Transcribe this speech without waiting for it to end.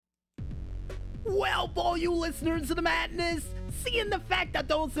Well, for all you listeners of the madness, seeing the fact that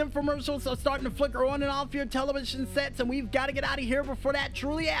those infomercials are starting to flicker on and off your television sets and we've got to get out of here before that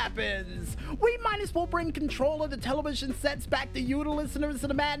truly happens, we might as well bring control of the television sets back to you, the listeners of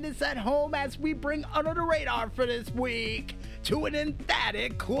the madness at home, as we bring Under the Radar for this week to an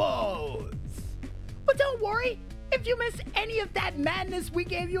emphatic close. But don't worry, if you miss any of that madness we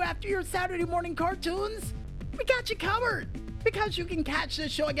gave you after your Saturday morning cartoons, we got you covered. Because you can catch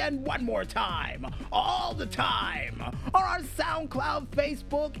this show again one more time, all the time, on our SoundCloud,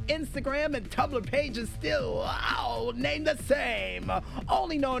 Facebook, Instagram, and Tumblr pages still all named the same,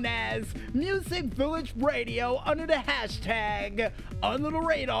 only known as Music Village Radio under the hashtag Under the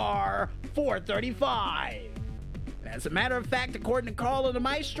Radar 435. As a matter of fact, according to Carl and the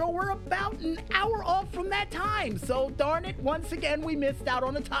Maestro, we're about an hour off from that time, so darn it, once again we missed out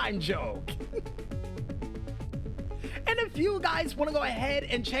on a time joke. And if you guys want to go ahead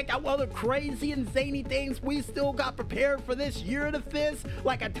and check out other crazy and zany things we still got prepared for this year of the fist,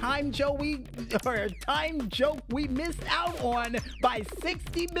 like a time joke we missed out on by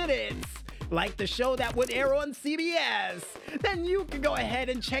 60 minutes, like the show that would air on CBS, then you can go ahead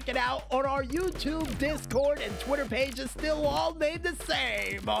and check it out on our YouTube, Discord, and Twitter pages, still all named the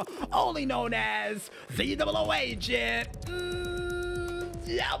same, only known as the Double Agent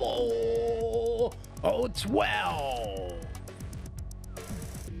Double 012.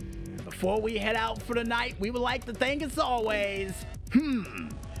 Before we head out for the night, we would like to thank, as always,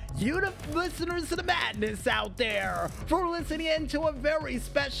 you the listeners of the madness out there, for listening in to a very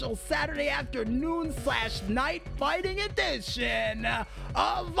special Saturday afternoon / night fighting edition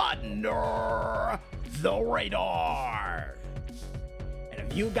of Under the Radar. And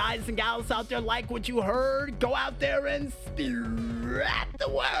if you guys and gals out there like what you heard, go out there and spread the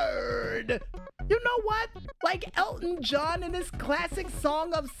word. You know what? Like Elton John and his classic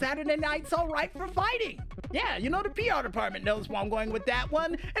song of Saturday Night's Alright for Fighting. Yeah, you know the PR department knows where I'm going with that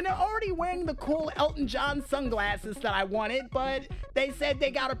one, and they're already wearing the cool Elton John sunglasses that I wanted, but they said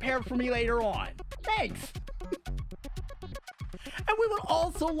they got a pair for me later on. Thanks. And we would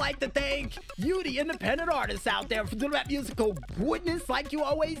also like to thank you, the independent artists out there, for doing that musical goodness like you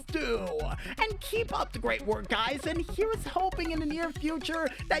always do. And keep up the great work, guys. And here's hoping in the near future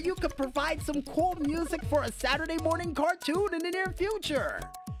that you could provide some cool music for a Saturday morning cartoon in the near future.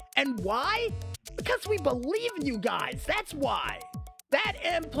 And why? Because we believe in you guys. That's why. That,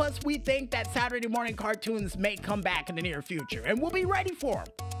 and plus we think that Saturday morning cartoons may come back in the near future. And we'll be ready for them.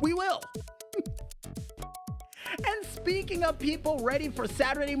 We will. And speaking of people ready for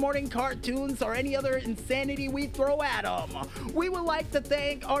Saturday morning cartoons or any other insanity we throw at them, we would like to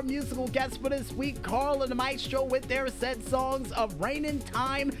thank our musical guests for this week, Carl and the Maestro, with their said songs of Rain in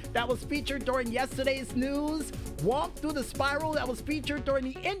Time that was featured during yesterday's news, Walk Through the Spiral that was featured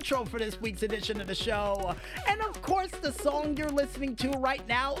during the intro for this week's edition of the show, and of course the song you're listening to right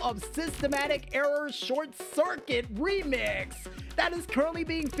now of Systematic Error Short Circuit Remix that is currently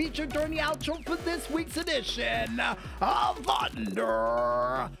being featured during the outro for this week's edition of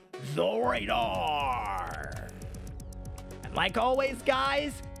Under the Radar. And like always,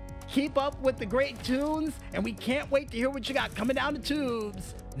 guys, keep up with the great tunes, and we can't wait to hear what you got coming down the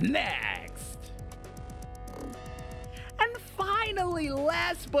tubes next. And finally,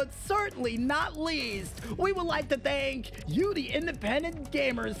 last but certainly not least, we would like to thank you, the independent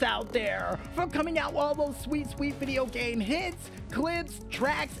gamers out there, for coming out with all those sweet, sweet video game hits, clips,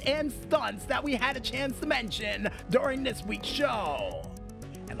 tracks, and stunts that we had a chance to mention during this week's show.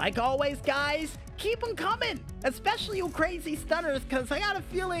 And like always, guys, keep them coming, especially you crazy stunners, because I got a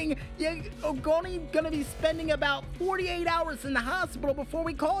feeling you're only going to be spending about 48 hours in the hospital before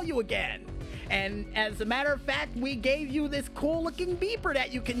we call you again. And as a matter of fact, we gave you this cool looking beeper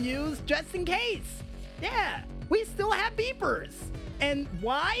that you can use just in case. Yeah, we still have beepers. And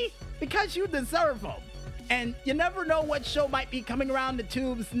why? Because you deserve them. And you never know what show might be coming around the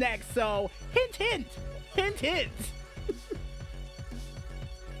tubes next, so hint, hint, hint, hint.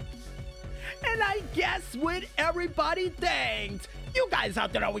 And I guess with everybody thanked, you guys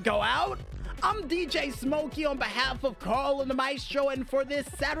out there, we go out. I'm DJ Smokey on behalf of Carl and the Maestro, and for this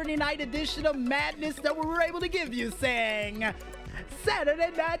Saturday night edition of Madness that we were able to give you, saying,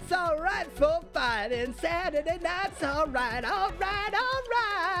 Saturday night's alright for fighting, Saturday night's alright, alright,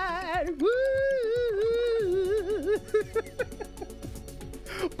 alright, woo!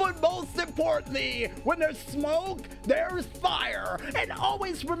 But most importantly, when there's smoke, there's fire. And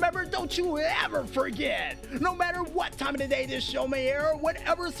always remember, don't you ever forget, no matter what time of the day this show may air,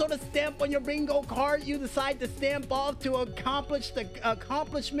 whatever sort of stamp on your bingo card you decide to stamp off to accomplish the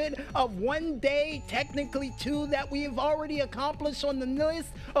accomplishment of one day, technically two, that we have already accomplished on the list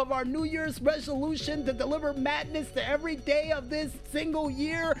of our New Year's resolution to deliver madness to every day of this single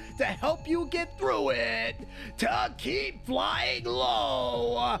year to help you get through it, to keep flying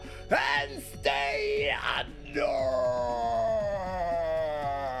low and stay under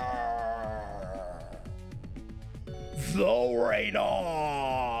the radar.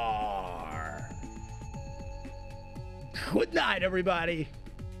 Good night, everybody.